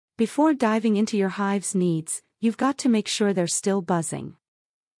Before diving into your hive's needs, you've got to make sure they're still buzzing.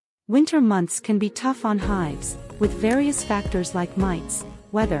 Winter months can be tough on hives, with various factors like mites,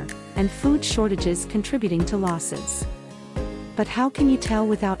 weather, and food shortages contributing to losses. But how can you tell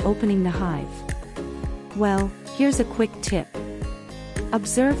without opening the hive? Well, here's a quick tip.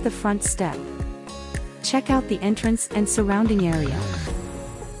 Observe the front step. Check out the entrance and surrounding area.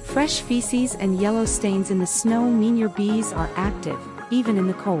 Fresh feces and yellow stains in the snow mean your bees are active, even in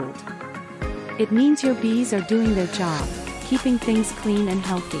the cold. It means your bees are doing their job, keeping things clean and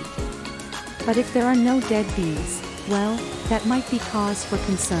healthy. But if there are no dead bees, well, that might be cause for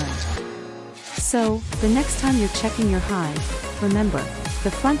concern. So, the next time you're checking your hive, remember,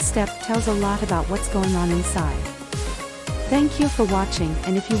 the front step tells a lot about what's going on inside. Thank you for watching,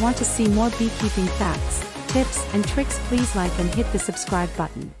 and if you want to see more beekeeping facts, tips, and tricks, please like and hit the subscribe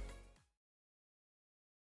button.